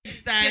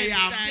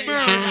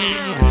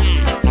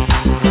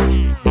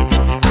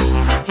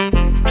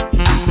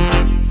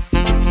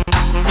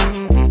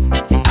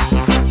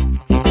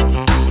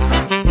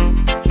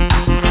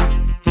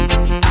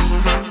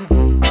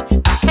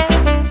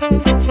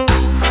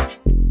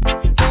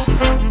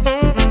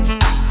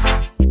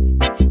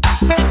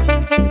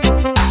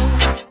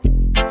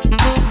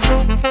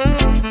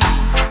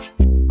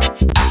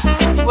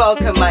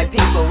Welcome, my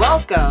people,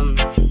 welcome.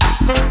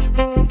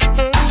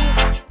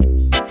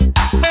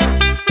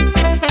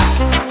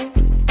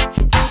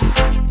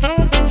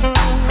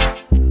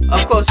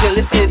 Of course, you're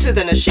listening to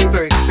the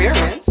Nashiba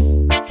Experience.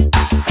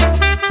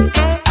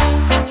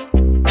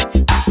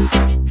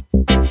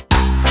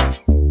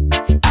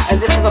 And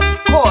this is, of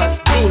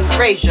course, Dean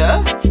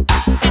Frazier.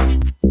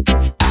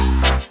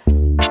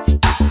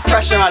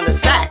 Pressure on the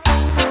sax.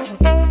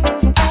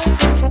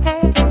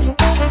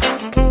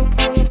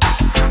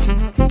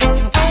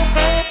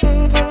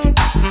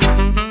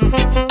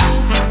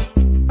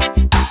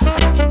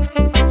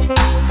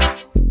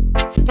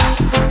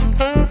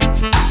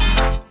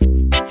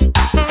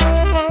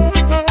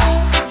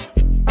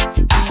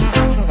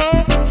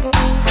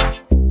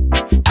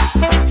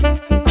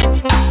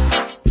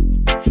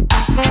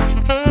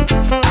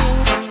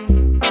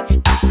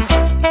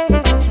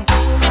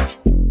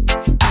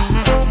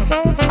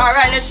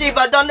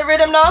 Sheba, done the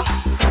rhythm now?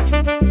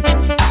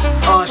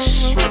 Oh,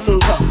 listen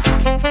come.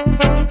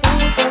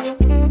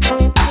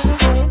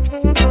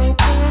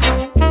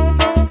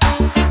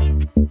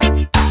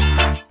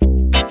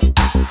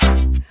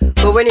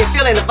 But when you're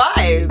feeling the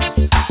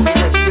vibes, you're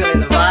just feeling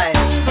the vibe.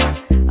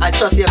 I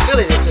trust you're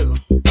feeling it too.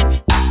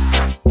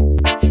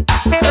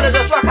 Gonna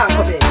just rock and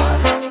come in, man.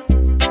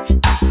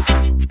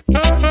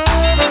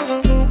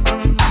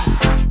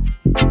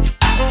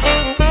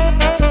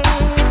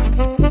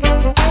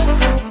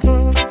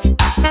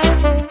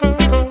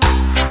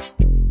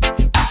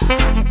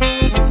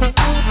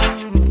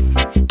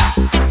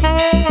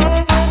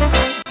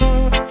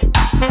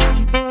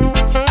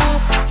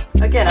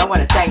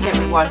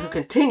 Who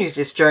continues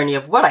this journey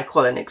of what I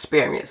call an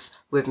experience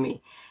with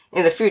me.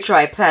 In the future,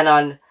 I plan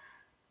on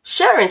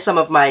sharing some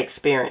of my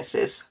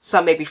experiences.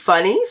 Some may be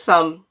funny,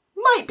 some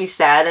might be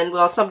sad, and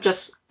well, some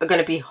just are going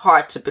to be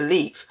hard to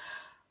believe.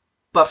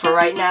 But for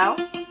right now,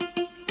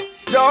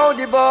 don't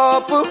give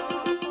up.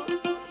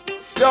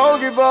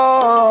 Don't give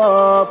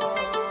up.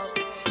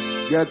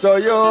 Get a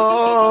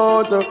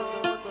youth.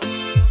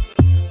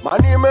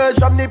 Man emerge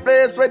from the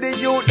place where the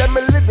youth them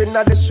living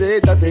at the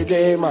street every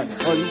day, man.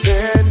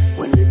 Hunting.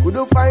 When we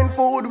couldn't find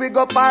food, we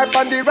go park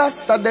on the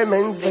rest of them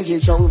ends,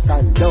 veggie chunks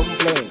and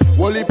dumplings.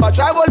 Whole heap a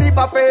try, whole heap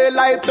a fail.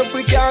 Life if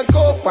we can't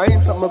go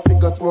find some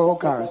figure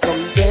smoke or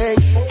something.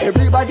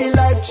 Everybody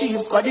life cheap,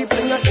 squaddy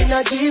fling in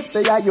a jeep.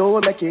 Say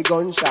yo, make a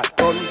gunshot,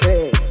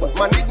 pumping. But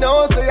man it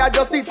know, say I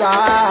just see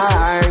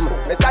time.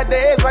 Better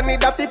days when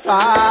it have to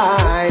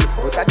find.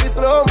 But at this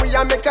room we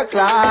a make a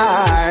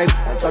climb.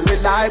 And turn me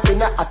life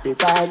in a happy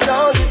time.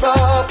 Don't give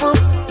up.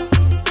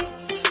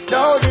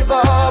 Don't give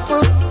up.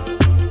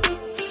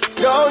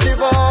 Don't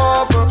give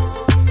up.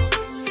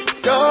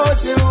 Don't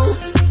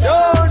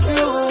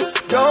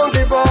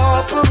give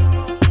up.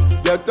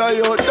 Get to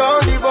you,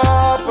 don't give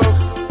up.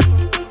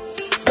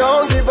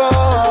 Don't give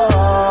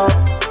up.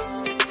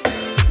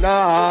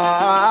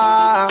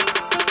 Nah.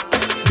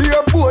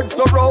 Boats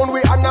around we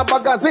and a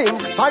bag of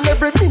zinc. And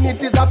every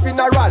minute is a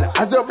funeral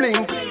as you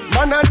blink.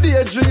 Man a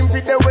daydream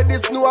fit there with the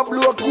snow a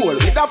blow cool.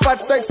 With a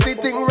fat sexy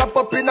thing wrap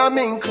up in a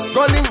mink.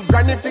 Go link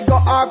granny figure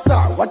ask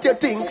her what you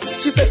think.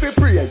 She say fi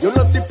pray you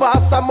know see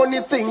pastor money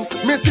stink.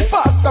 Me see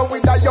pastor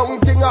with a young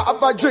thing I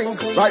have a drink.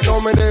 Right now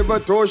me never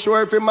too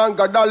sure if a man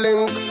got a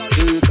link.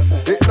 Sweet.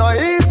 It not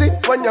easy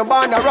when you're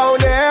born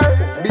around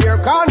here. Beer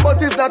can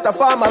but it's not a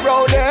farm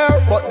around here.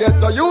 But they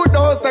tell you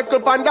don't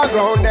circle on the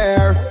ground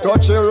there.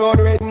 Touch your road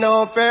with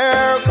no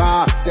fair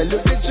car. Tell you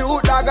the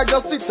truth, dog, I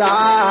just sit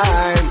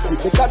time.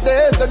 Typical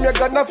days, them you're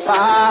gonna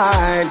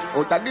find.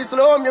 Out of this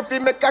room, you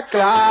feel make a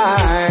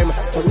climb.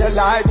 Turn your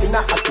life in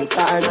a happy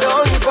time.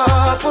 Don't give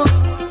up.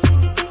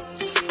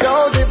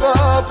 Don't give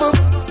up.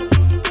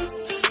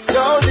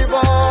 Don't give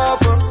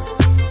up.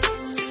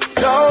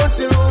 Don't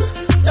you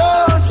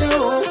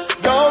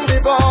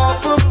give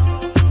up.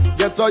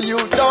 Get to you,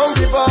 don't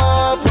give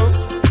up.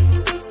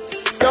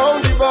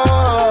 Don't give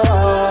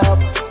up.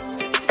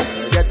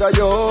 Get to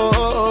you,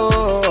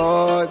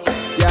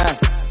 yeah.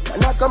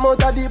 When I come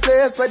out of the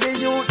place where the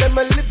youth them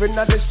a living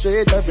on the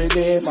street every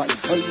day, man,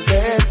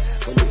 content.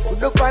 When we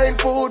couldn't find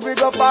food, we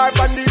go bar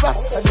on the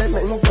rest of them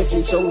and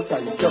veggie chunks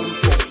and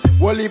dumplings.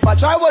 Well, if I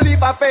try, well,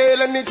 if I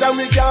fail, anytime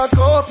we can't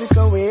cope, pick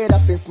away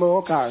that we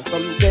smoke or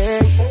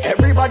something.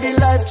 Everybody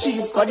life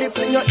cheap, squaddy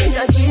fling you in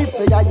a jeep,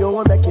 say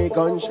yo, make a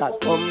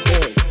gunshot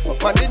pumping.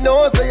 But man, they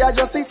know, say I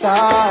just see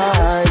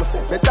time.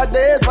 Better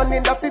days, man,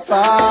 in the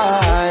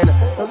fine.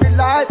 Tell me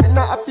life in a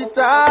happy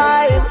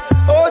time.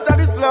 Out of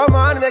the slow,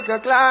 man, make a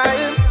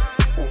climb.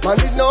 Man,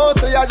 they know,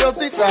 say I just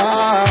see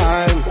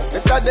time.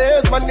 Better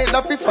days, man, in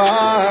the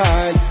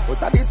fine.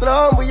 Out of this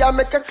round, we a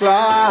make a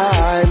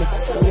climb.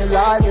 Tell me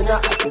life in a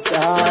happy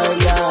time,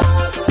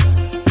 yeah.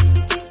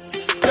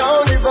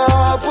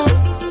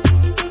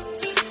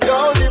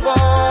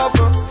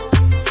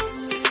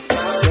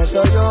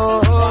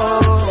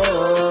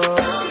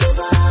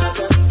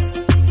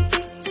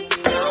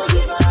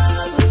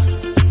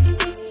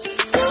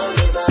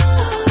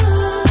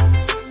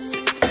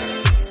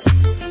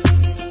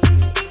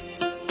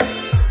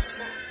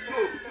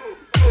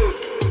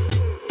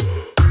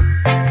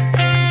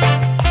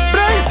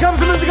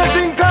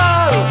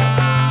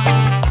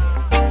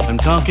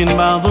 talking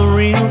about the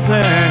real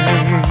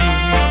thing.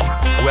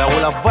 Where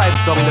all the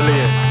vibes on the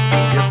lane,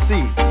 you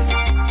see it.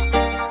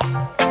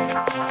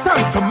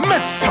 Santa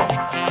Metro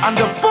and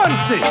the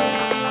Funty.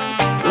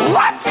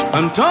 What?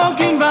 I'm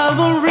talking about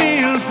the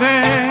real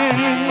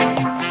thing.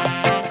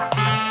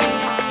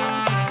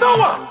 So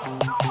what?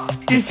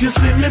 If you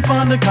see me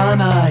on the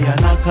corner, I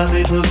knock a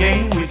little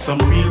game with some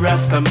real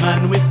Rasta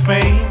man with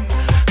fame.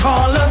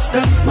 Call us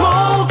the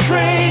smoke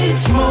train,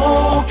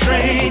 smoke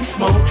train,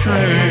 smoke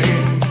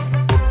train.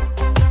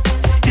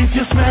 If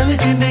you smell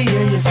it in the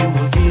air, yes, you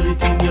will feel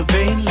it in your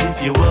vein.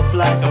 Lift you up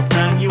like a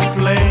brand new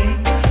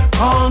plane.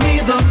 Call me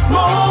the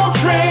smoke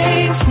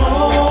train,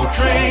 smoke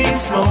train,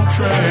 smoke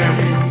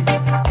train.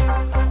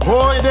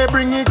 Boy, they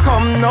bring it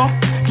come now.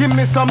 Give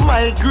me some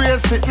migraine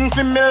sitting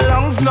for me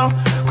lungs now.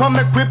 Come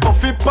make we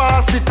puff it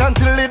pass it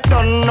until it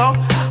done now.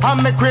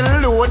 And make we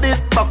load it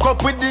back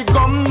up with the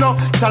gum now.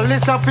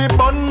 Chalice off it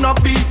bun now.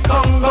 Beat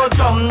Congo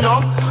drum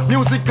now.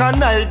 Music and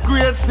night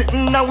grade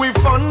sitting now we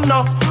fun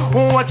now.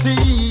 Watch the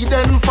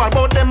Eden fall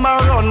but them a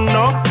run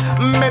now.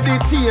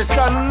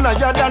 Meditation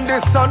higher than the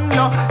sun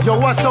now. Yo,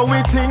 what's how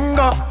we think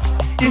now?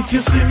 If you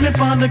see me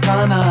on the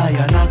corner,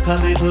 I knock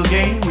a little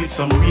game with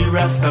some real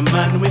Rasta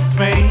man with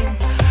fame.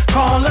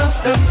 Call us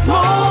the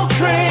smoke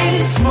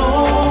train,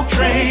 smoke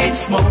train,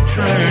 smoke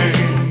train.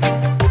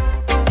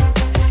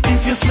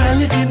 If you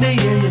smell it in the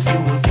air, yes, you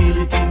will feel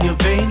it in your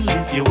vein.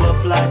 Lift you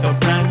up like a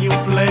brand new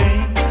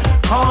plane.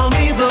 Call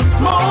me the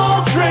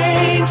smoke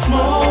train,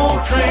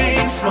 smoke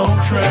train,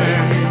 smoke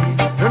train.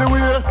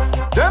 Anyway,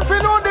 them fi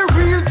know the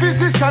real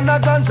physician a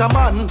ganja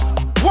man.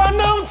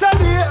 1 ounce a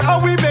day a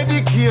we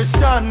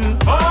medication.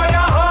 Oh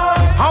yeah,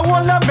 I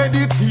want a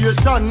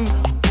meditation.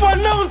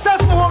 1 ounce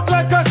of smoke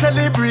like a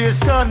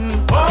celebration.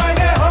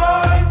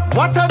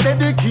 What a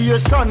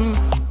dedication.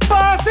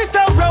 Pass it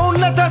around,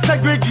 not a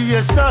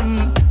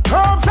segregation.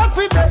 Herbs and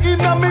fit the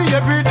in a me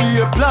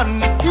everyday plan.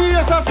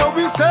 Yes, that's how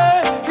we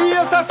say.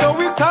 Yes, that's how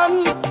we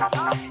turn.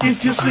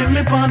 if you see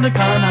me on the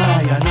corner,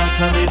 I knock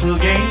a little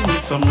game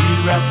with some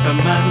real Rasta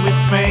man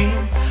with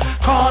fame.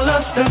 Call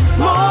us the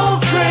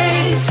smoke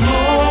train,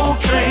 smoke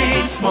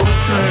train, smoke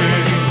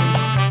train.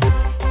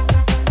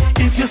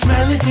 If you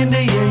smell it in the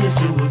air,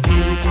 yes, you will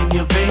feel it in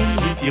your vein.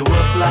 Lift you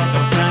up like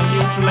a brand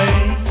new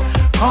plane.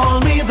 Call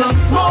me the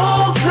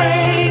smoke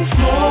train,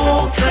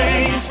 smoke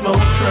train,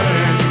 smoke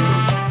train.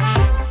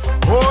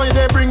 Boy,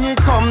 they bring it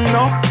come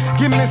now.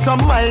 Give me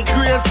some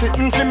migraine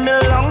sitting for me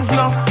lungs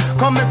now.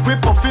 Come make we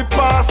puff it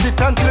pass it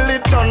until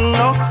it done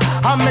now.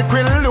 And make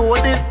we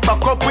load it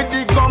back up with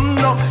the gum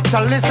now.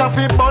 Chalice off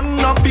it bun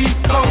now. Beat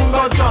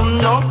Congo drum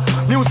now.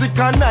 Music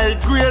and night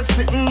grade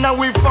sitting now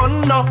we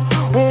fun now.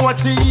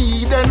 Watch the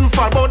Eden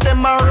fall but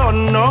them a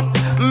run now.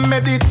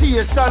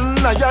 Meditation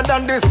higher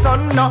than the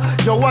sun now.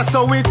 Yo, what's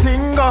how we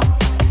think now?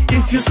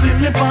 If you see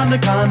me on the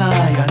corner,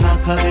 I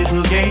knock a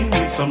little game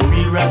with some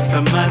real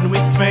Rasta man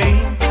with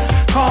fame.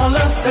 Call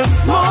us the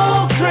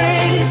smoke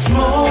train,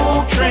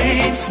 smoke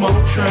train,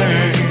 smoke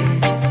train.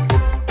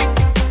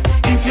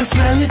 If you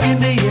smell it in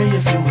the air,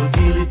 yes, you will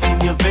feel it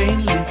in your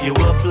vein. Lift you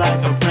up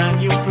like a brand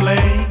new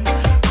plane.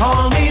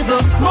 Call me the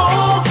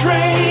smoke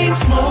train,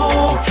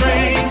 smoke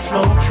train,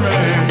 smoke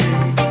train.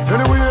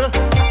 Anyway,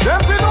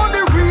 them fi know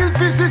the real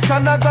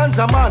physician a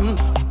ganja man.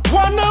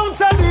 1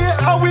 ounce a day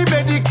a we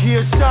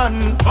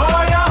medication.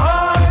 Oh yeah,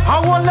 I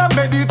want a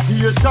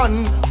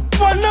meditation.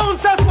 1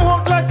 ounce of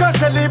smoke like a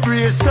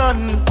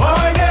celebration.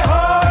 oh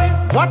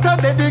yeah, What a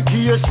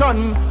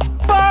dedication.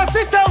 Pass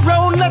it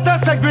around, not a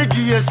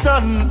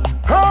segregation.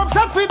 Herbs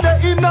and fit the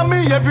in a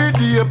me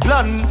everyday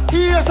plan.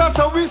 Yes, that's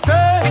how we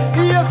say.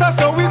 Yes, that's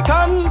how we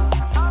turn.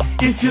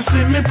 If you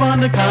see me on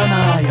the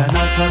corner, I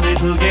knock a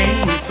little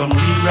game with some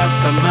real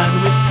Rasta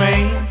man with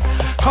fame.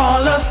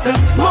 Call us the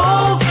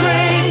smoke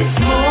train,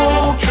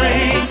 smoke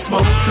train,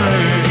 smoke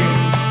train.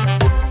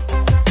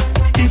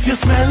 If you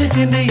smell it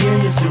in the air,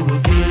 yes, you will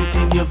feel it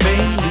in your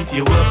vein. Lift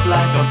you up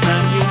like a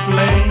brand new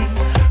plane.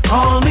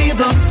 Call me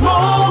the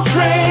smoke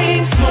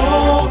train,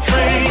 smoke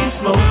train,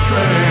 smoke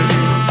train.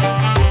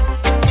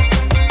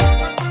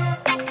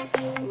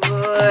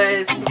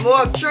 Boy,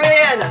 smoke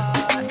train.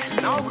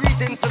 Now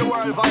greetings to the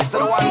world, voice to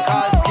the one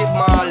called Skip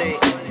Marley.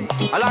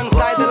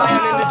 Alongside the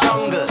lion in the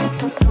jungle,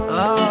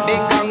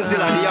 Big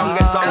Gangzilla, the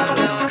youngest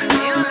uncle.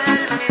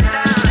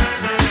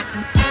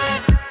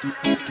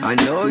 I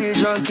know you're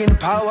drunk in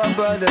power,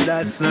 brother,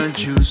 that's not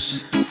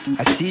juice.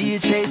 I see you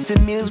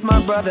chasing meals, my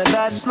brother,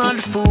 that's not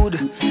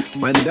food.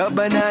 When the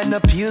banana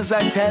peels, I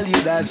tell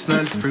you that's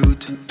not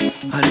fruit.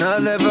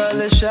 Another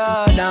brother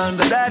shot down,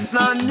 but that's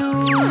not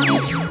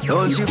news.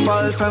 Don't you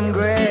fall from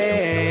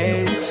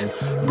grace,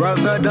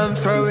 brother, don't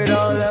throw it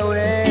all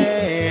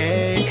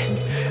away.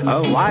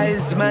 A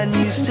wise man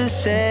used to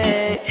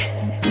say,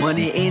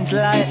 money ain't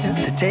life,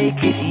 so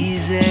take it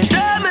easy.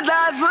 Tell me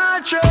that's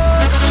not true.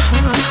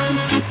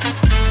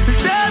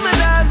 Tell me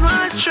that's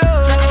not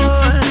true.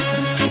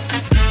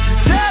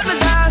 Tell me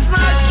that's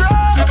not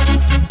true.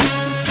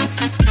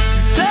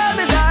 Tell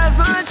me that's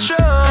not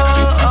true.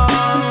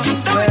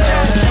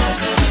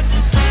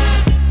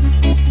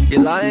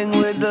 You're lying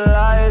with the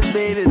liars,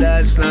 baby,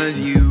 that's not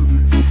you.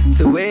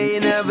 The way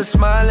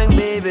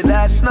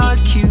not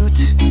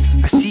cute.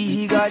 I see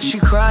he got you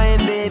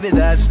crying, baby,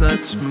 that's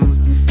not smooth.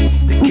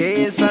 The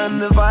chaos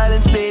and the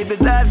violence, baby,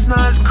 that's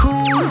not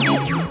cool.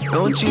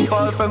 Don't you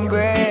fall from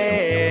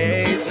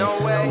grace. No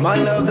way. My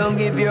love, don't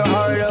give your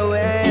heart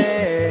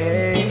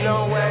away.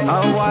 No way. A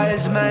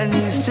wise man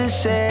used to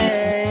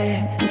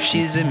say, if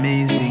she's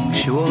amazing,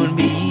 she won't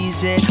be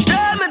easy.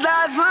 Tell me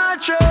that's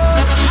not true.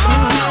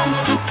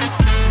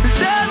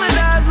 Tell me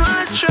that's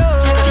not true.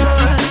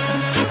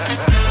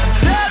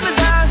 Tell me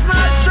that's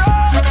not true.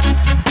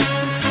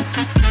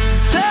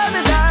 Tell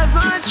me that's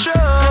not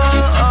true.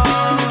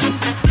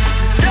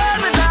 Tell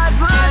me that's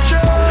not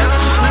true.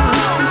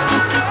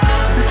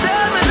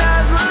 Tell me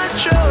that's not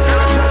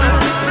true.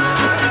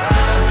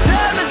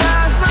 Tell me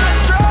that's not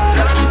true.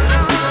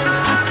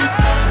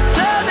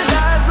 Tell me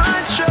that's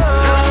not true.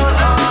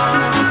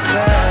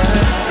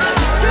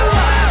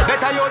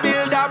 Better you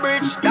build a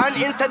bridge than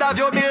instead of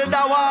you build a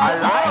wall.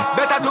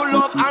 Better to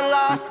love and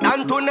last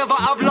than to never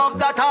have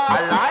loved at all.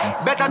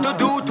 Better to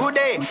do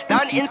today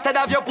than instead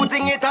of you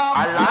putting it off.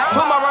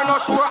 Tomorrow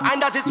not sure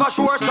and that is for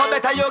sure, so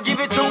better you give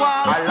it to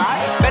all.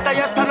 Better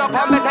you stand up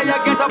and better you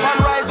get up and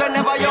rise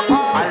whenever you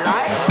fall.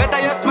 Better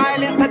you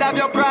smile instead of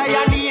you cry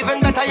and even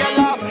better you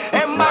laugh.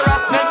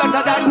 Embarrassment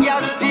better than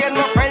gas pain,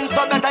 no friends,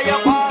 so better you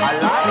fall.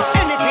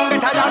 Anything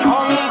better than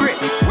hungry,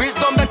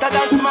 wisdom better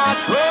than smart.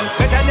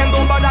 Better them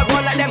don't bother go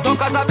like them talk,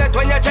 cause I bet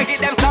when you check it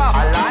them soft.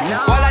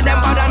 All of them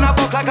bad and a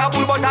buck like a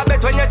bull, but I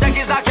bet when you check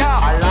is a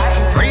calf.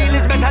 Real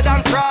is better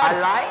than fraud,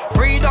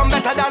 freedom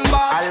better than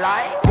bad.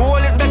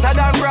 Gold is better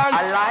than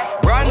bronze,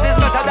 bronze is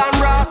better than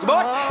brass.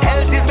 But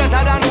health is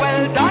better than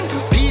wealth and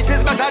peace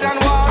is better than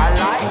war.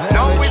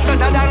 Now is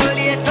better than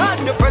later,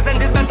 the present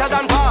is better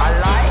than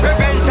past.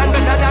 Prevention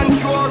better than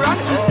cure and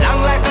long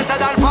life better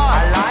than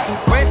fast.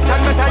 Question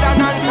better than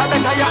answer,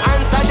 better your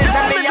answer this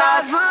and me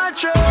ask.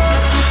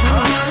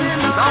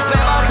 Now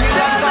play ball, give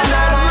them some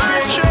line and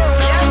bring.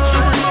 Yes,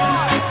 true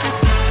boy.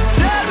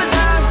 Tell me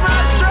that's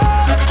not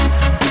true.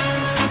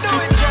 Do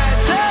it, Jen.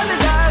 Tell me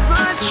that's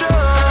not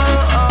true.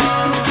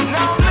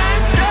 No, man.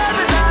 Tell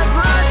me that's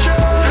not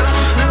true.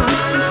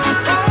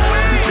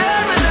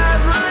 Tell me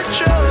that's not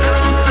true.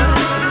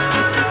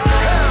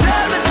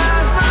 Tell me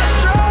that's not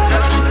true.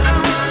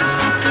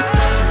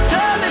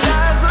 Tell me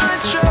that's not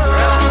true.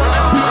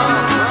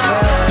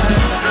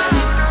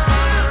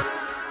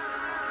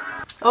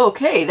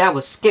 Okay, that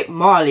was Skip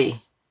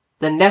Marley,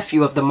 the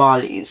nephew of the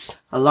Marleys,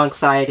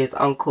 alongside his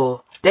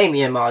uncle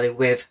Damian Marley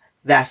with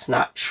That's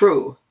Not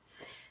True.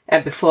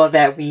 And before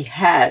that we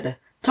had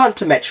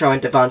Tonto Metro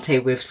and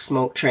Devontae with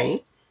Smoke Train.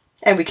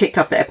 And we kicked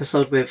off the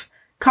episode with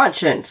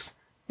Conscience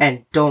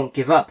and Don't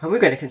Give Up. And we're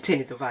going to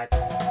continue the vibe.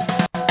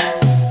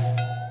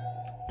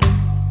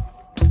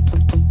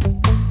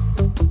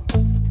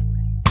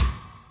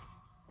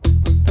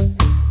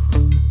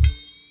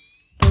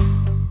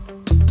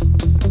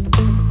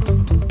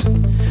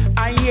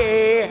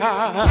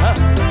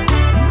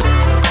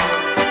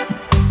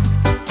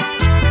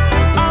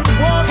 I'm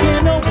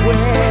walking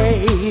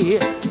away,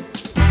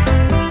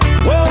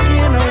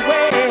 walking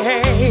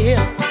away.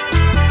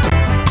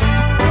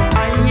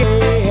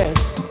 Yes,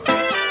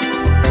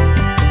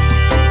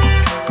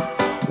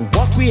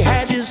 what we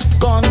had is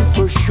gone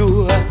for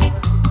sure,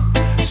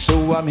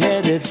 so I'm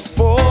headed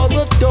for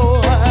the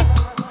door.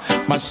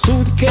 My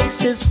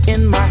suitcase is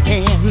in my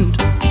hand.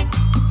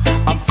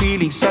 I'm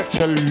feeling such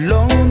a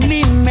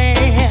lonely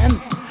man.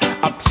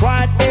 I've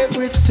tried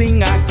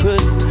everything I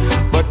could,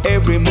 but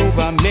every move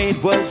I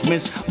made was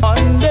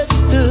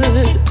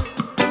misunderstood.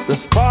 The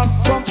spark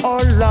from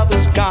our love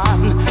is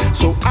gone,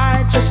 so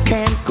I just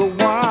can't go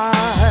on.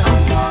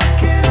 I'm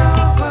walking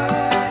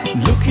away.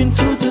 Look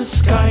into the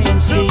sky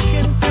and see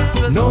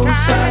no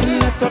sign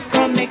left of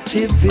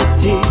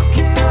connectivity.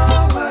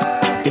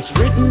 It's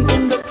written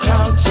in the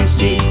clouds, you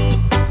see.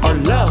 Our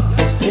love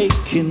has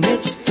taken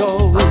its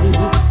toll.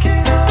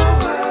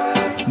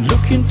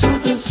 Look into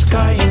the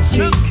sky and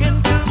see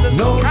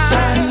no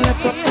sign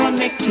left of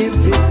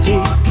connectivity.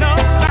 No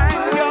sign.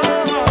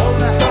 All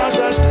the stars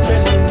are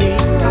telling me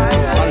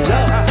our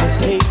love has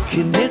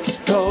taken its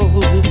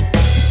toll.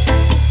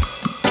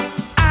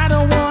 I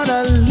don't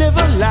wanna live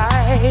a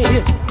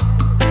lie,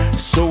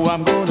 so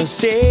I'm gonna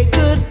say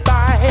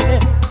goodbye.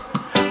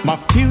 My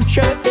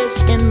future is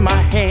in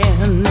my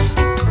hands,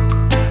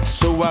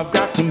 so I've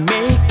got to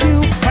make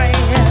new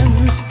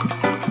plans.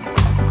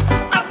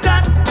 I've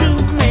got to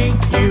make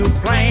new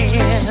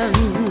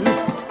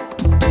plans.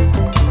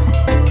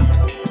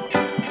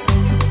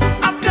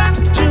 I've got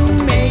to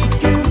make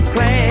new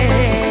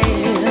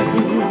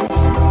plans.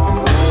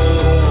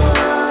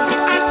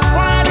 I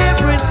tried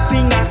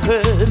everything I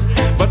could,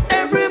 but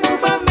every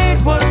move I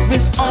made was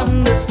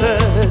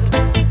misunderstood.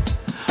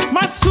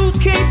 My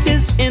suitcase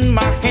is in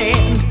my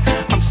hand.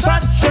 I'm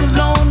such a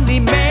lonely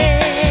man.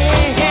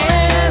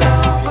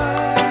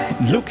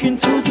 Look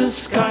into the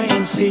sky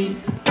and see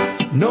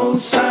no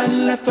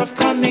sign left of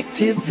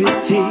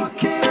connectivity.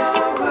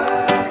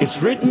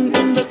 It's written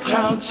in the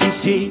clouds, you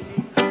see.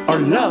 Our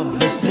love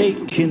has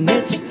taken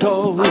its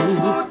toll.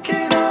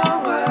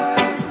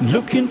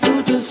 Look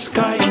into the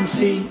sky and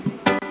see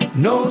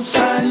No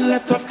sign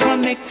left of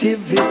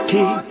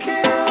connectivity.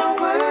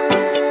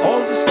 All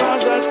the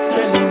stars are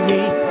telling me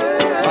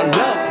our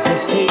love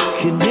has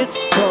taken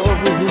its toll.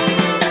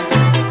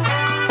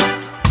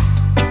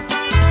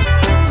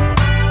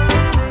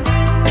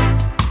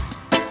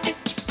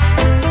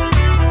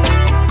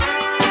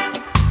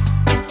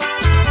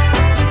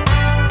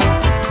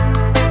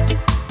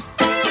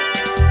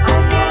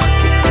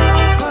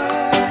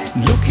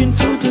 Look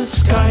into the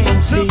sky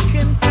and see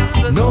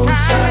no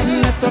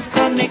sign left of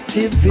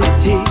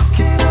connectivity.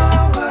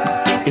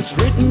 It's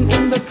written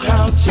in the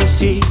clouds, you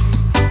see.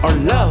 Our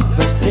love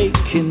has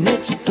taken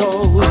its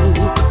toll.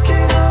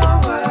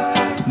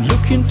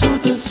 Look into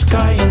the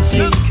sky and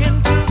see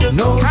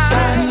no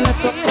sign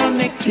left of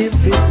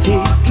connectivity.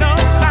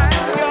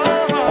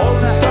 All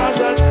the stars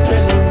are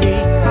telling me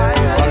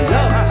our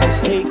love has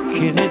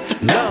taken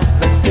it. Love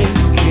has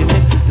taken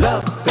it.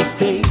 Love has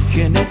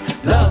taken it.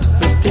 Love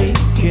has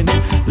taken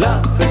it.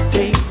 Love has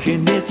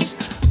taken its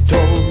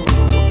toll.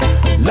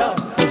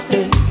 Love has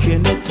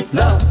taken it.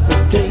 Love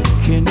has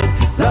taken it.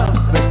 Love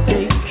has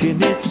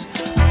taken its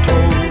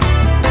toll.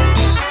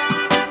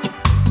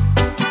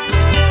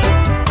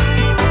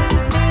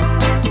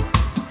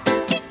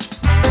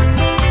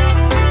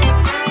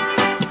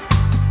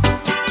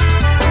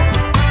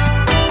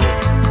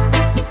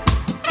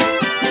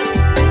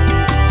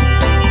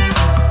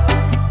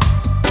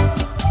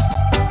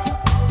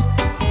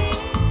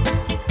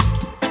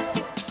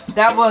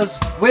 That was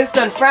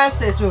Winston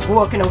Francis with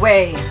Walking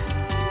Away.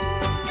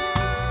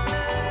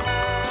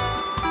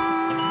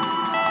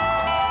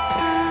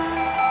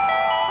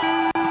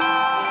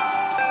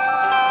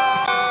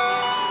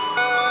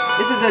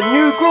 This is a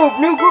new group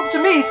to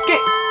me,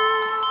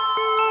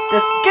 The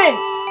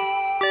Skinks,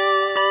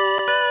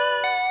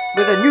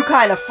 with a new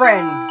kind of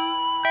friend.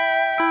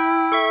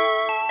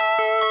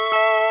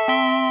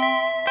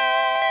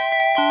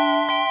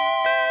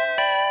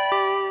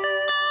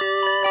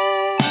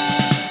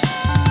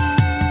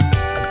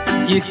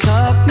 You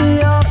cut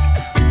me off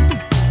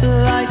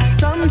like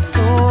some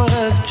sort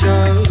of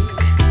joke,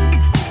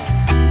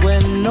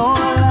 when all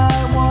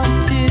I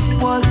wanted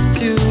was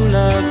to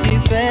love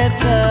you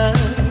better.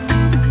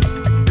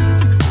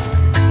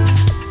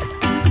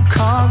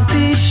 Can't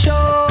be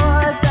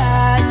sure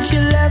that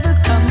you'll ever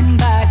come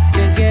back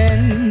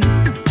again.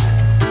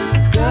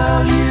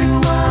 Girl,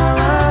 you are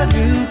a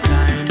new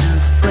kind of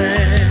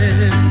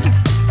friend.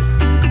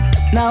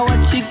 Now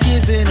what you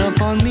giving up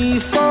on me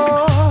for?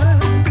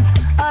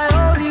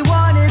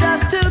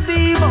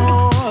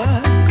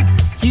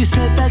 You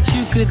said that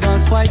you could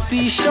not quite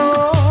be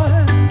sure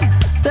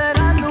that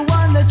I'm the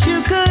one that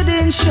you could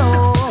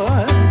ensure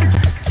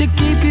to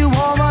keep you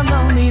warm on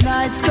lonely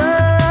nights,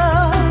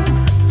 girl.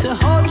 To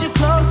hold you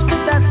close, but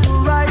that's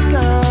alright,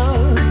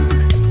 girl.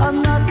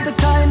 I'm not the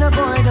kind of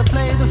boy to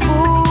play the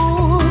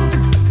fool,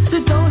 so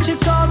don't you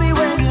call me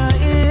when you're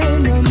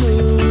in the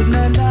mood.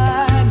 Na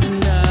na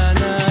na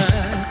na.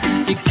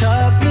 You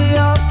cut me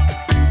off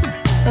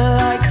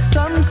like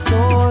some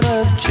sort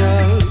of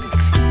joke,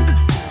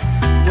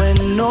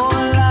 when all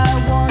I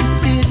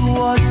wanted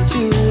was to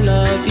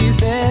love you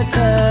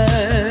better.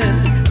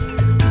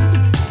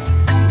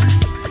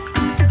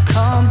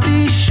 Can't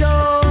be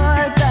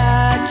sure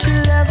that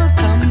you'll ever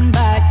come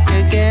back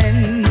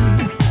again.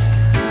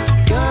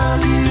 Girl,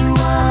 you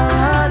are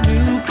a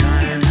new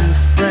kind of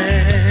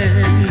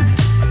friend.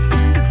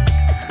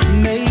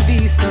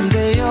 Maybe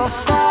someday you'll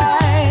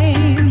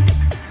find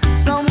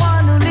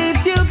someone who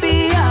leaves you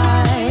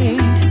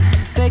behind.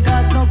 They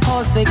got no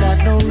cause, they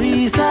got no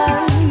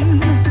reason.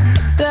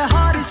 Their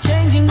heart is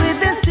changing with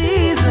the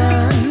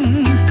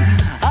season.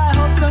 I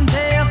hope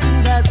someday I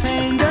feel that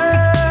pain,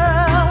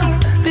 girl,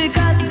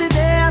 because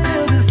today I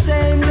feel the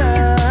same,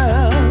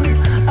 girl.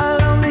 A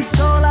lonely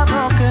soul, a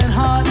broken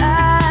heart,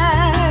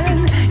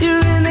 and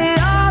you're in the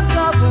arms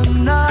of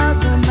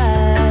another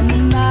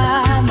man.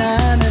 Na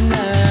na na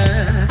na.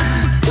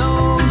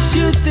 Don't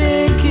you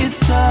think it's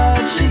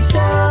such a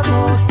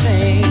terrible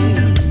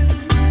thing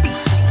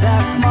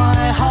that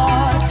my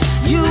heart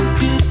you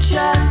could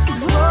just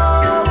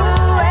throw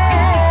away?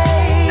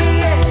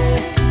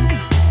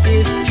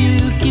 If you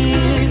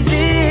give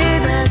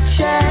it a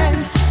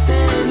chance,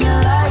 then your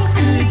life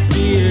could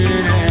be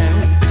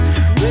enhanced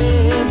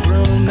with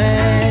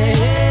romance.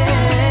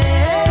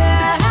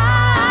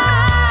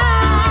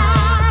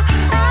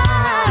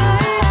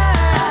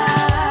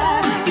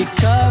 You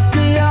cut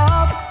me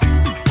off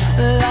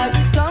like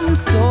some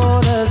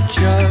sort of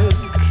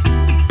joke,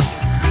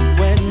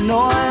 when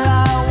all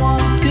I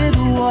wanted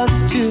was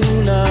to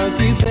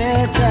love you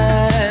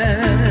better.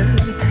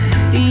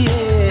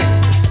 Yeah,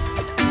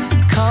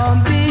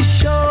 can't be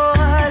sure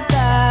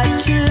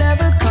that you'll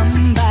ever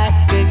come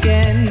back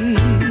again.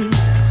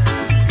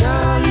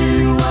 Girl,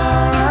 you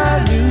are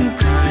a new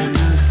kind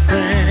of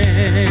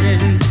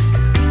friend.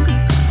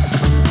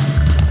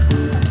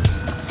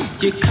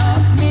 You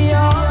cut me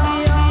off.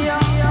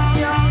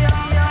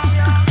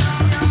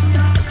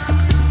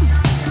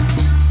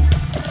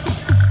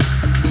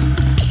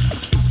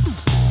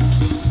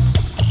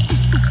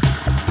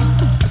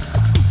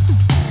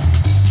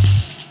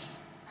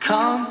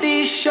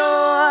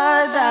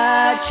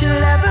 that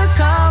you'll ever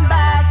come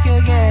back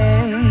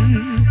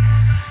again.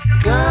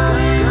 Girl,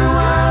 you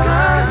are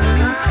a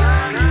new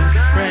kind of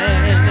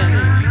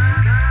friend.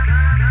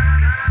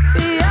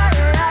 Yeah,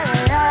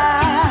 yeah,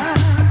 yeah.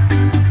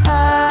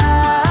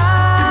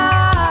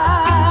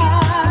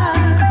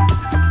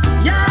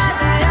 Yeah,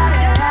 yeah, yeah,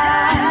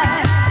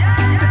 yeah.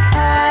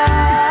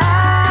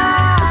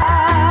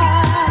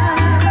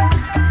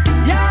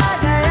 Yeah,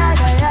 yeah,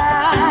 yeah,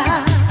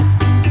 yeah.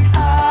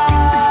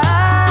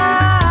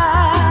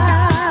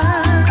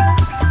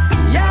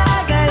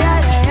 Yeah, yeah,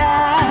 yeah,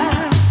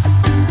 yeah.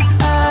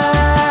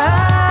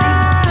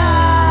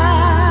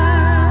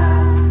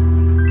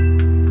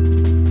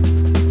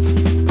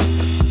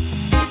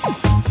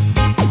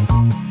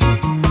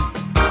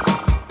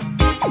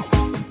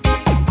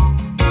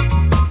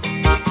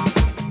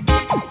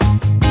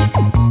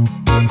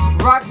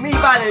 Rock Me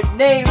by the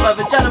name of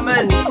a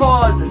gentleman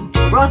called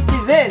Rusty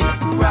Zinn.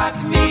 Rock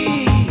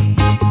me,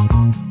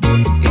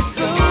 it's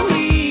so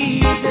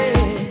easy.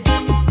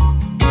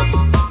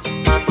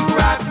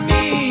 Rock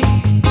me,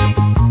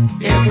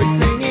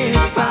 everything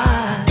is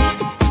fine.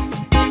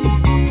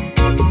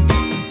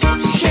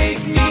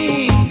 Shake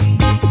me,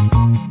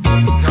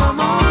 come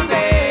on,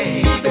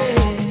 baby.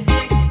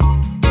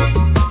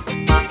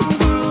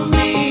 Groove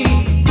me,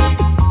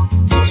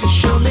 just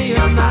show me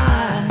your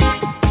mind.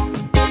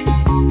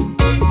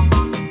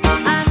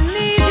 I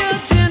need your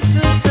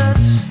gentle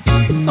touch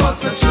for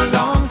such a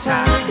long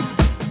time.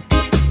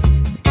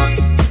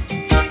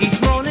 Each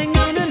morning,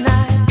 noon, and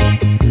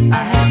night,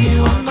 I have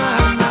you on my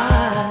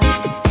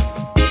mind.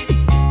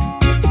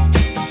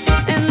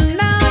 And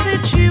now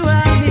that you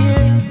are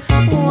near,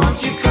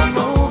 won't you come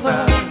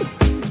over?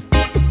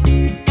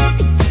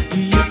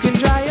 You can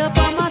dry up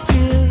all my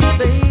tears,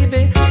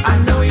 baby. I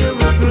know you're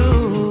a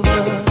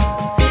groover.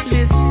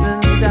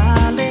 Listen,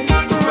 darling,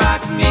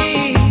 rock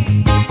me.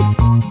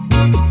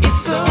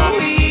 It's so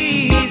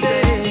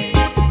easy.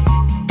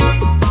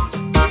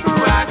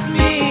 Rock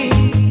me,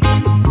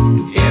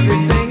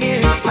 everything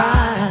is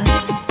fine.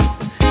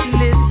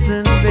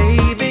 Listen,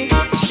 baby,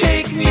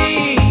 shake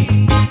me.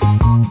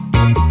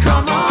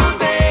 Come on,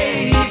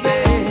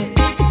 baby.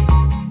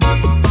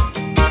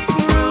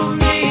 Groove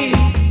me,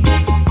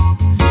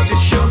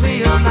 just show me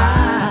your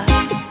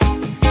mind.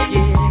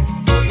 Yeah,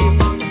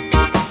 yeah.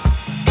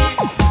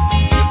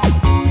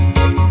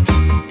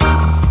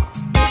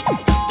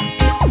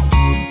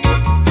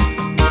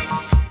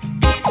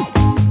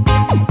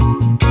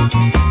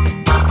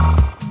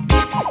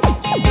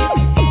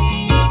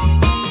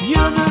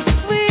 You're the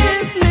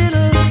sweetest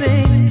little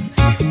thing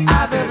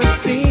I've ever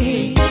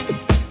seen,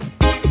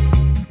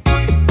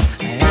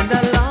 and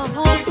I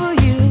long for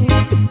you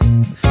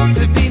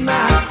to be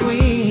my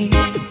queen.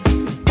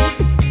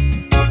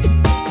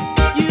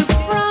 You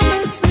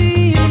promised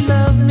me you'd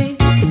love me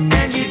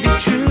and you'd be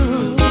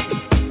true,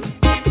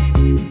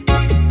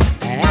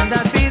 and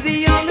I'd be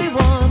the only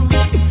one,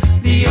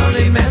 the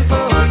only man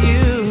for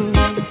you.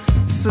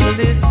 So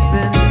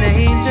listen,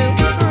 angel,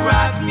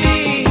 rock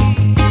me.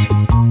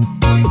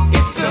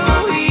 It's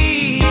so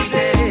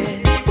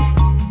easy.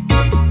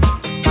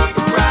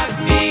 Rock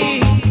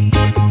me,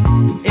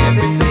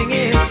 everything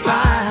is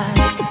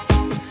fine.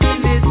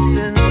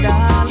 Listen,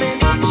 darling,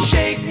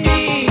 shake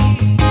me.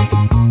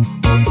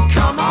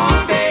 Come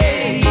on,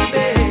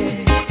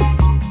 baby.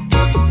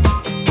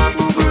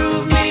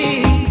 Groove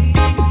me,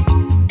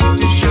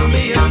 just show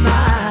me your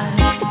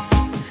mind.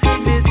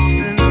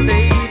 Listen,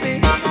 baby,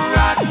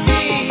 rock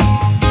me.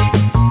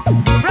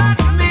 Rock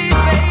me,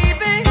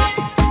 baby.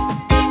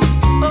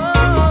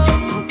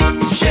 Oh,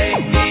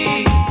 shake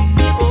me.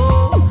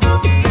 Oh,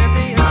 let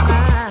me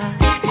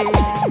unwind.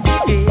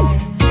 Yeah,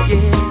 yeah,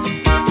 yeah.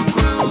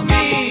 Groove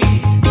me,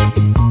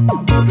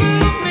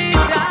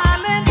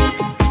 darling.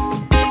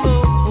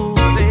 Oh,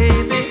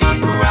 baby,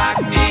 rock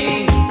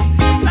me,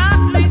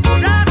 darling.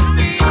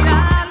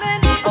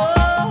 Oh,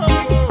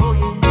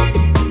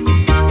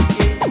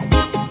 yeah,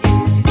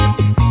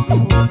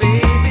 oh,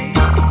 baby,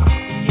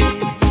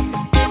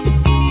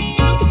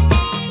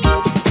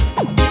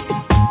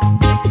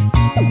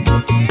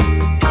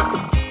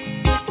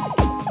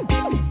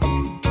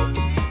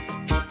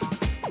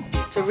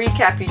 To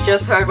recap, you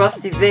just heard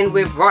Rusty Zinn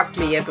with Rock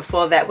Me, and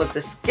before that was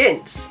the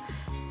Skints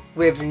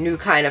with New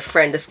Kind of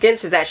Friend. The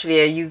Skints is actually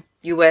a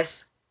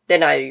US, they're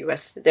not a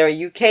US, they're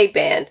a UK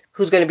band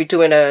who's going to be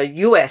doing a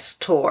US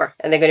tour,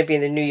 and they're going to be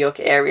in the New York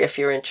area if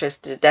you're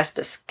interested. That's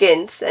the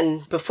Skints.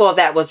 And before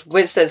that was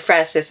Winston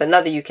Francis,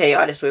 another UK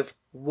artist, with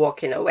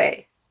Walking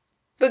Away.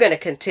 We're going to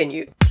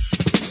continue.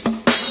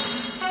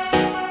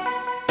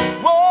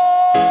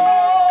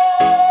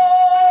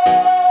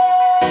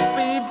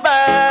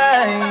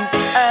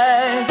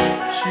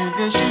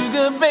 Sugar,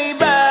 sugar, baby,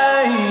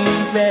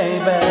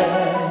 baby.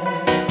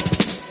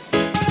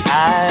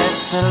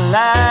 At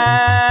last,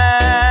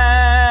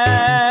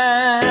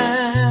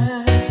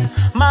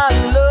 my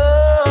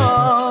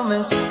love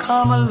has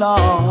come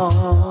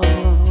along.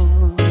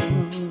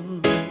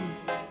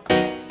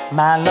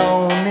 My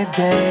lonely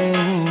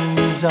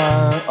days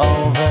are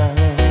over,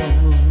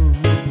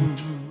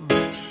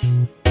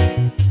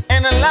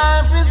 and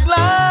life is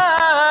like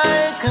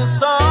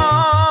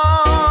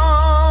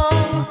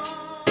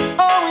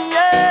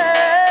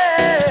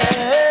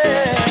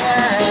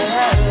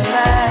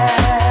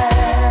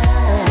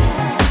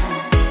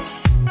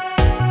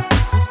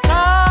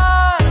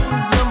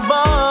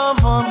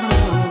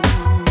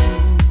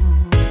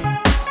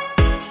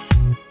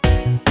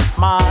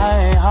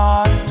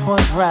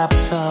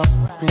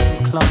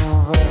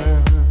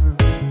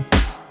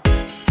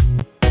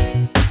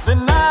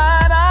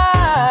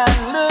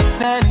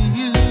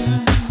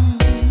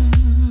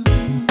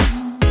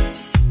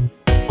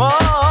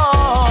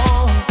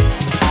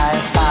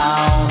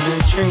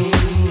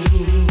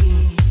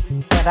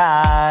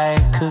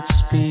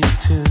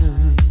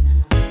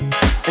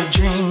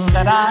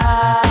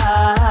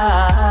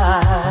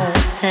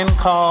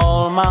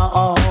call my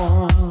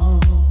own.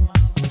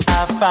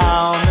 I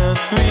found a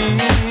thrill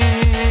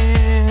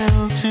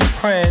to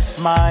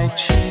press my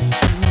cheek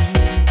to,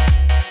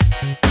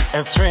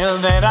 a thrill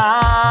that I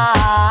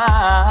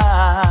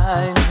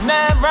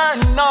never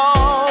know.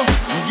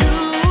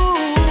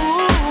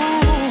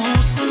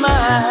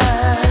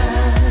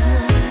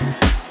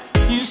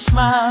 You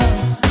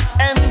smile,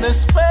 and the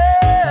spell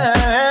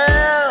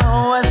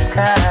was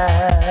cast,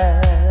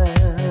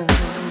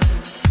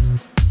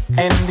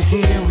 and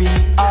here we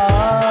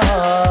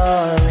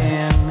are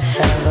in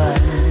heaven.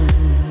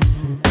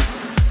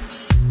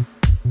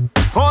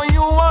 For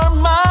you are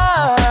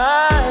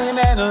mine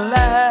at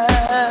last,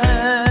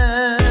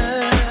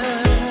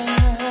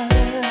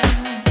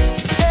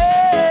 and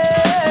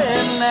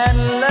at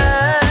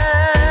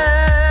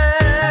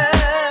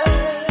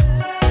last,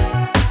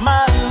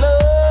 my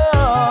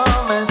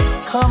love has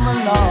come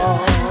along.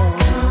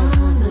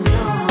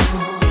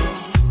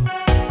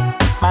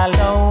 My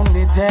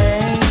lonely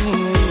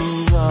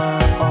days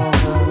are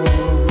over,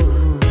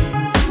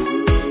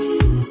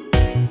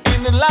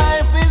 and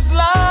life is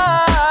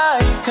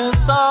like a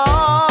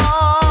song.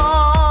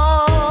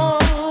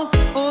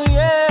 Oh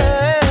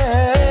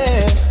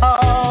yeah,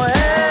 oh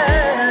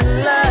at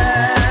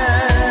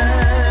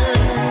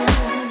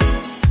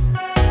last,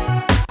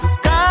 the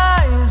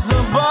skies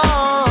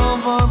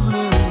above are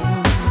blue.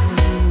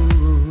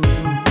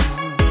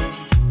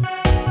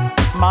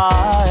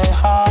 My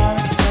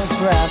heart was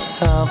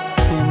wrapped up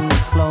in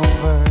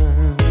clover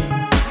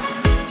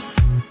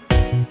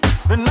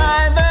the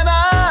night that I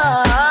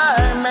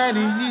met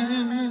you.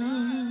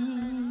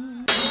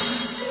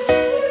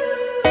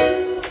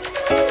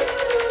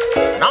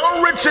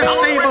 Now Richard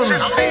Stevens,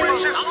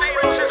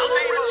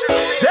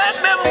 take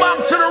them back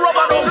to the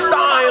rubber dub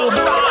style.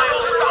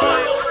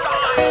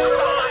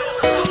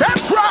 Step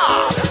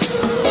cross.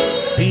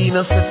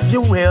 Venus, if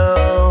you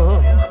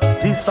will,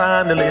 please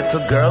find a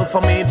little girl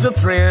for me to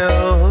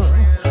thrill.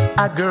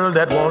 A girl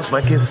that wants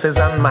my kisses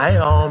and my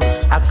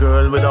arms, a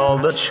girl with all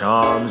the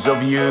charms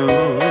of you.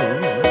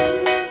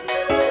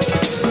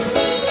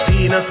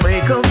 Venus,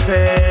 make her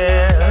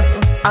fair,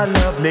 a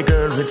lovely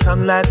girl with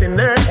sunlight in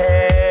her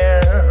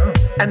hair,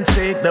 and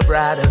take the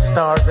brightest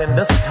stars in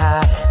the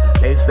sky,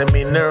 place them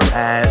in her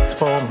eyes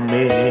for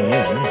me.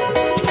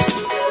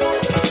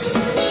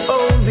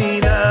 Oh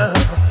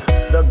Venus,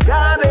 the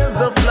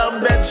goddess of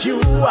love that you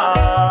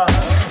are,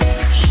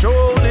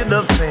 surely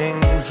the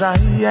things I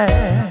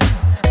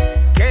ask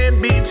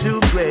can't be too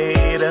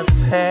great a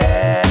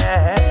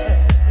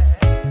task.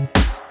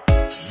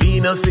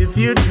 Venus, if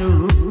you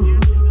do,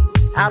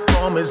 I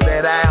promise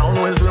that I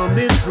always will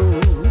be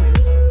true.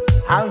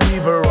 I'll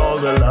give her all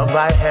the love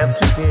I have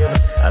to give,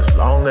 as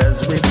long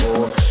as we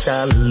both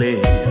shall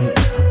live.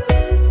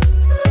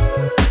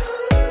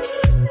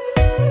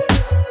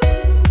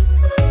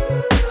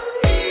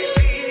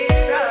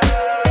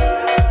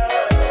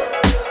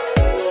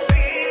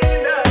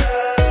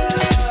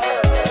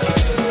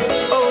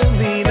 Oh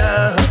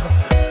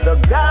Venus, the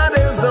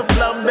goddess of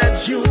love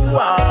that you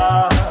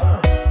are,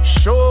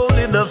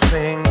 surely the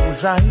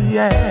things I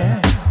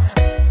ask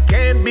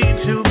can't be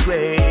too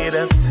great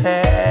a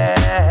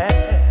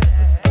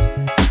task.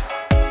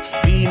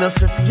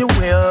 Venus, if you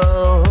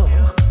will,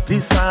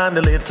 please find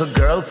a little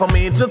girl for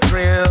me to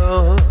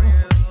thrill.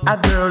 A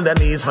girl that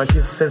needs my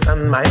kisses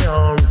and my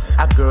arms,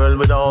 a girl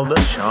with all the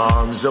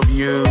charms of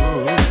you.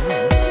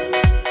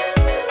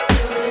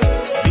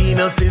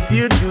 Venus, if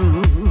you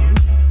do,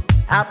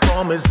 I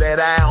promise that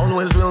I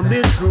always will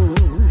be true.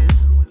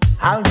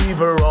 I'll give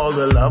her all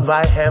the love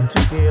I have to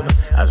give,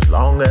 as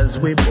long as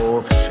we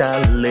both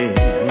shall live.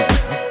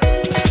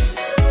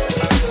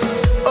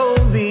 Oh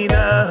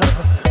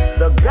Venus,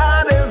 the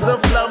goddess of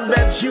love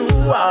that you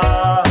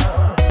are,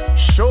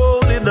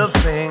 surely the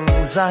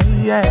things I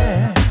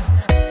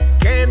ask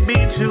can't be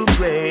too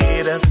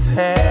great a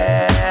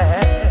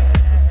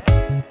task.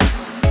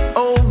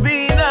 Oh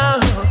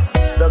Venus,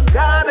 the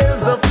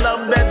goddess of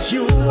love that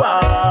you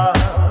are,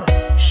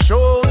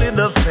 surely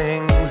the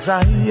things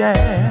I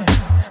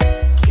ask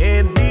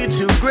can't be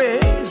too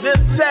great a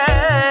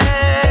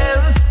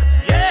task.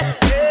 Yeah,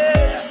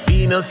 yeah.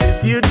 Venus,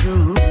 if you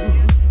do,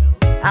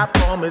 I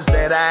promise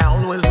that I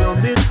always will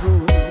be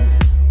true.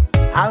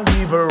 I'll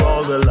give her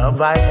all the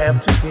love I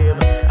have to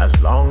give,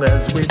 as long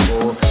as we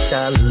both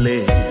shall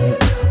live.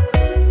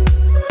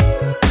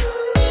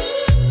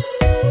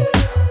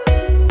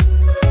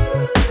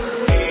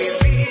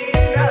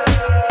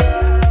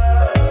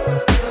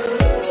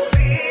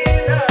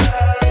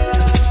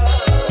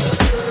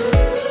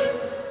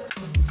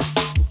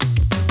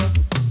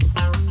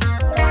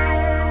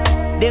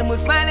 Them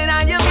was smiling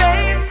on your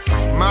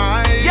face,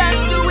 My,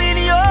 just to win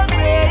your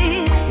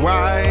grace.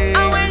 why?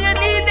 And when you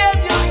need them,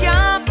 you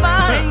can't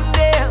find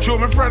them. Show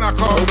me friend I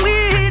come.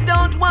 We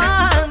don't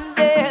want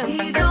them.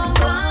 We don't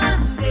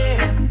want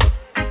them.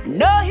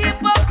 No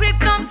hypocrite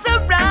comes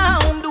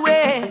around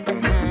way.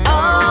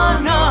 Oh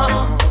no.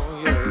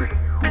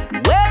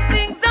 When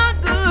things are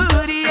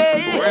good,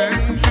 yeah.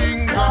 When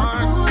things are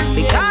good,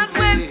 Because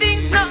when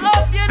things are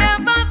up, you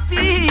never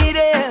see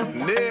them.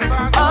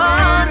 never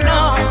Oh see them. no.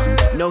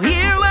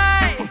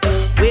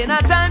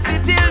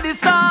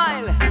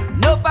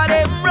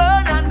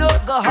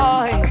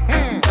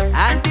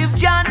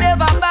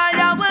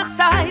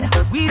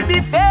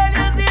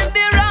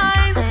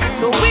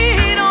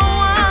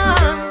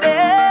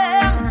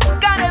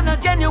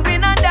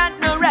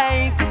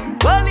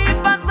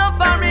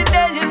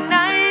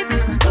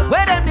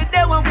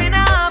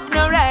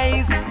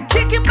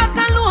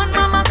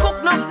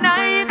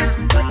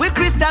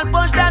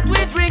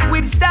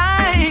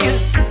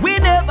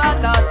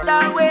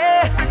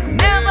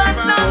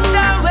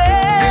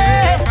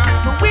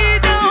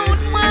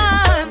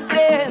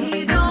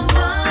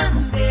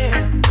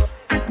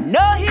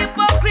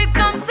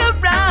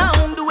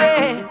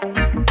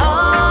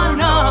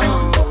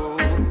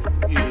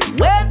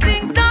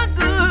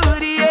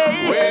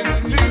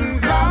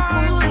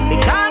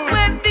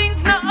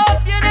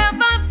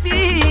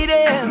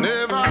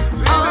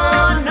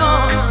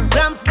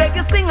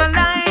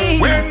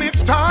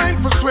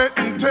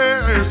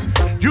 years,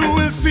 you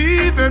will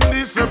see them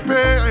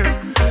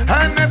disappear.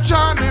 And if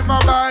John never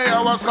by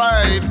our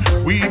side,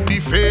 we'd be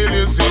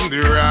failures in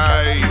their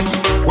eyes.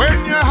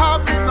 When you're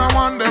having a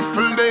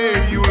wonderful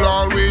day, you'll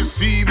always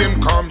see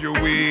them come your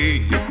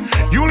way.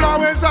 You'll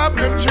always have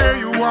them cheer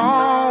you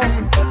on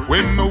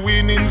when the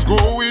winning's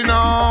going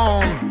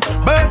on.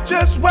 But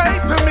just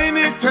wait a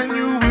minute and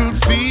you will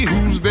see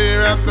who's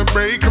there at the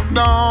break of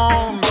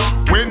dawn.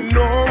 When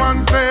no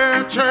one's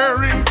there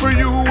cheering for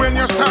you when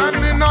you're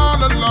standing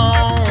all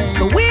alone.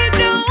 So we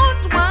don't want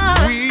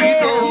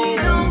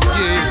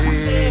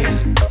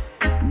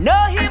no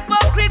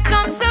hypocrite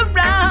comes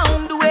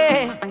around the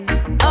way.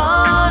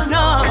 Oh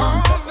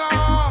no,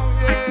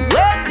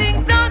 when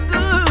things are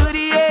good,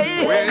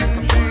 yeah.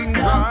 When things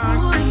are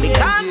good,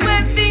 Because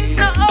when things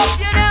are up,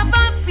 you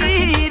never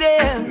see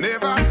them.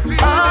 never see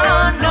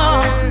Oh them.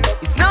 no,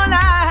 it's no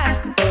lie.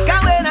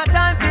 Can when a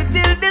time to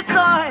till the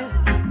soil,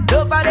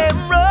 no for them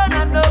run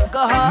and no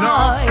go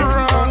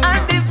run.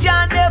 And if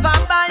John never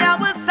by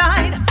our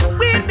side,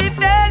 we'd be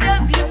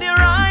failures in their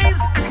eyes.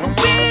 So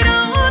we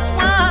don't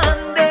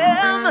want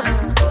them.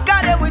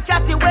 Got them we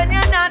chatty when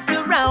you're not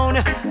around.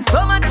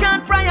 Some a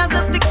chant prayers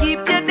just to keep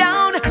you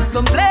down.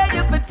 Some play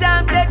you for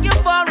time, take you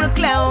for a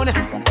clown.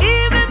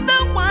 Even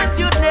the ones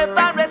you'd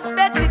never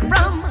respected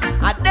from,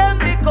 and them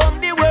become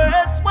the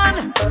worst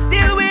one.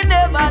 Still we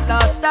never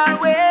lost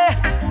our way.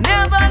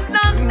 Never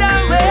lost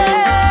our way.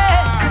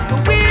 So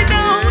we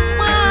don't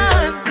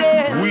want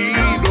them. We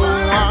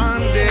don't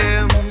want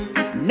them.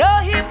 No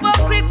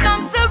hypocrite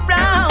comes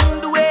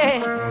around the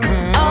way.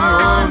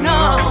 Oh no,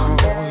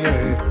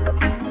 Yeah.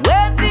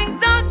 when things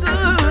are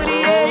good,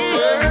 yeah.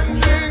 When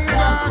things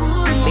are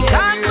good,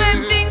 Because when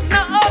things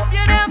are up,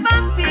 you never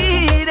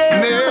see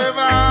them.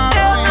 never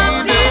Never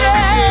see see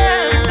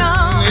them. them, no.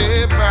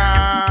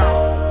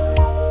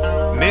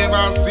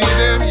 Never see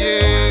them,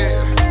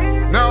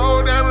 yeah.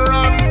 Now them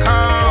run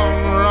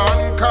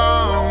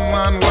come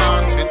and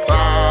want to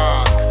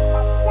talk.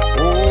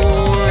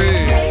 Oh,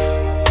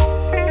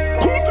 yeah.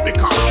 Cool to be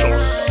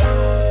conscious.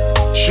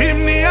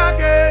 Chimney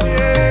again,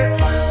 yeah.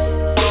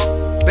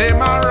 Them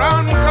a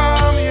run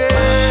come,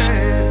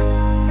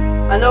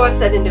 yeah. I know I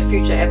said in the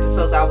future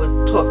episodes I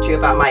would talk to you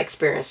about my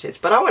experiences,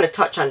 but I want to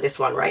touch on this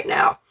one right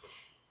now.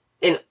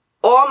 In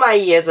all my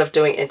years of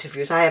doing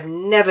interviews, I have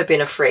never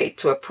been afraid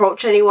to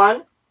approach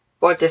anyone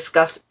or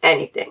discuss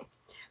anything,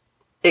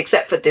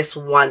 except for this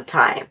one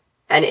time,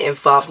 and it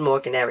involved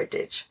Morgan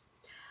Heritage.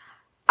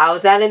 I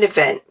was at an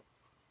event.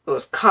 It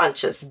was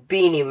Conscious,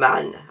 Beanie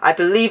Man. I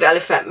believe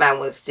Elephant Man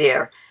was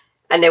there,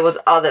 and there was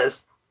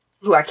others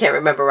who I can't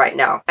remember right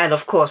now. And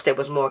of course, there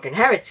was Morgan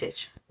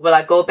Heritage. Well,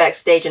 I go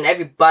backstage and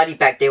everybody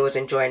back there was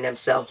enjoying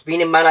themselves.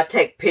 Beanie Man, I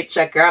take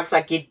picture, Gramps,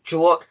 I get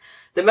joke.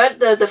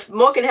 The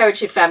Morgan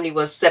Heritage family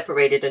was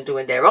separated and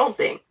doing their own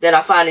thing. Then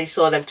I finally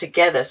saw them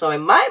together. So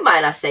in my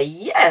mind, I say,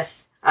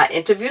 yes, I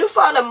interviewed the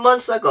father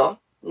months ago.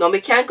 No, me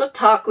can't go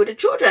talk with the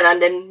children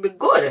and then me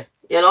good.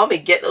 You know, me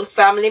get the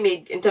family,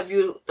 me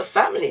interview the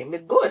family, me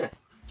good.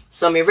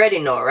 So me ready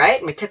now,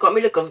 right? Me take out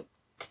me little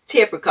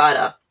tape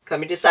recorder. Cause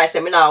me decide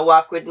say me now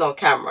walk with no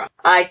camera.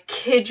 I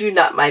kid you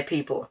not, my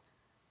people.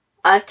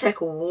 I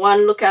take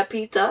one look at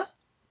Peter.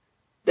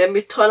 Then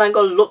me turn and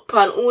go look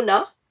pan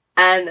Una.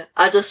 And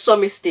I just saw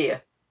me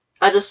stare.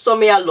 I just saw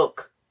me a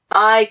look.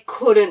 I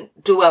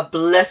couldn't do a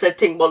blessed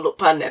thing but look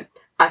pan them.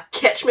 I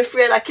catch me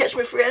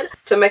Fraid.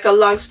 To make a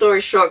long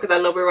story short, because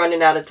I know we're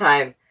running out of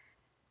time.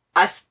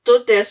 I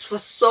stood there for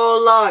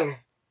so long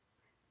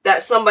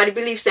that somebody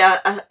believes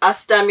that I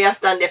stand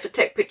there for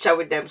take picture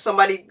with them.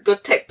 Somebody go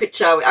take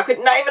picture with. I could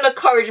not even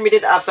encourage me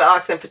to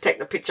ask them for take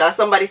the picture.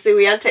 Somebody say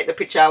we and take the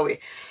picture away.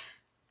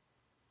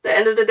 The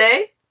end of the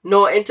day,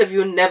 no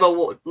interview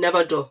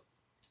never do.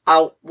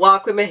 I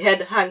walk with my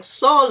head hang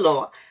so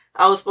low.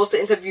 I was supposed to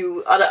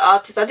interview other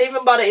artists. I didn't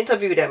even bother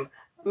interview them.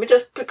 Let me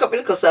just pick up my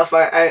little self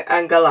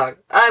and go along.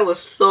 I was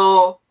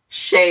so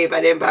ashamed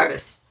and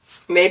embarrassed.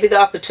 Maybe the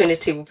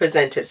opportunity will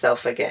present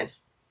itself again.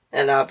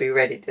 And I'll be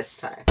ready this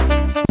time.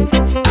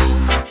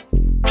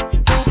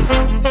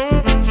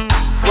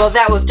 Well,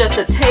 that was just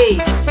a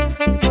taste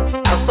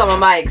of some of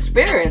my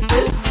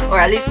experiences. Or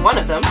at least one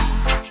of them.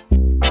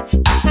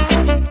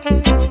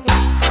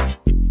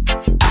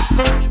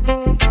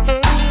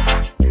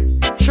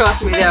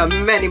 Trust me, there are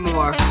many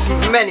more.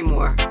 Many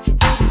more.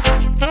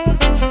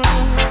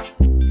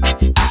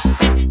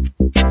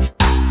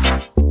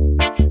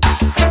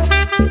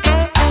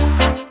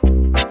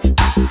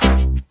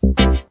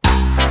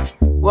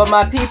 Well,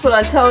 my people,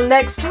 until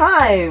next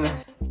time.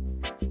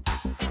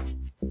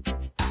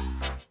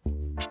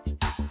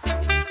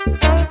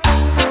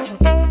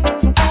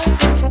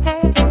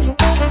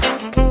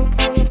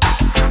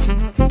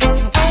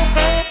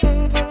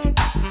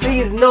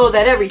 Please know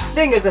that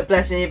everything is a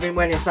blessing even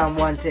when it's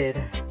unwanted.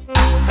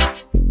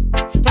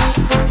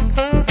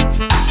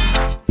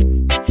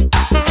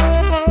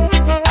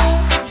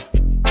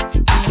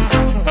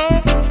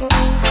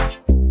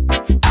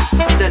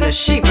 Then the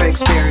Sheba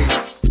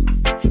experience.